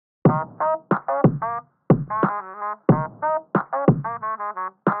Hi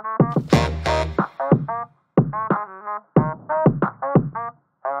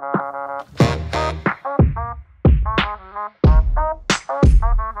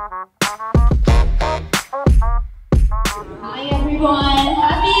everyone!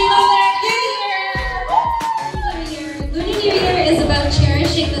 Happy Lunar New Year! Lunar New Year is about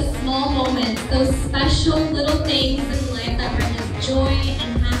cherishing the small moments, those special little things in life that bring us joy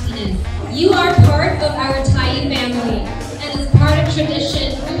and happiness. You are part of our TAIE family, and as part of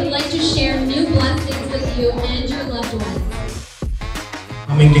tradition, we would like to share new blessings with you and your loved ones.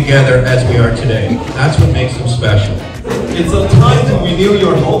 Coming together as we are today, that's what makes them special. It's a time to renew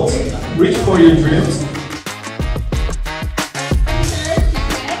your hopes, reach for your dreams.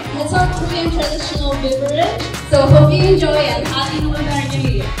 It's our Korean traditional beverage, so hope you enjoy and happy Lunar New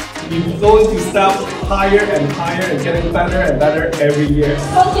Year. You're going to step higher and higher and getting better and better every year.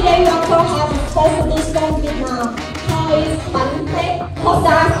 So today we also have a special discount with TAIE's Fun Play. Hope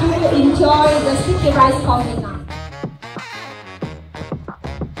that you will enjoy the sticky rice coffee now.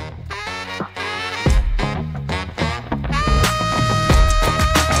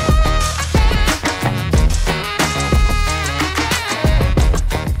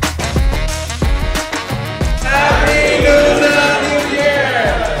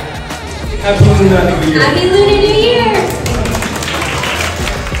 Happy Lunar New Year! Happy Lunar New Year!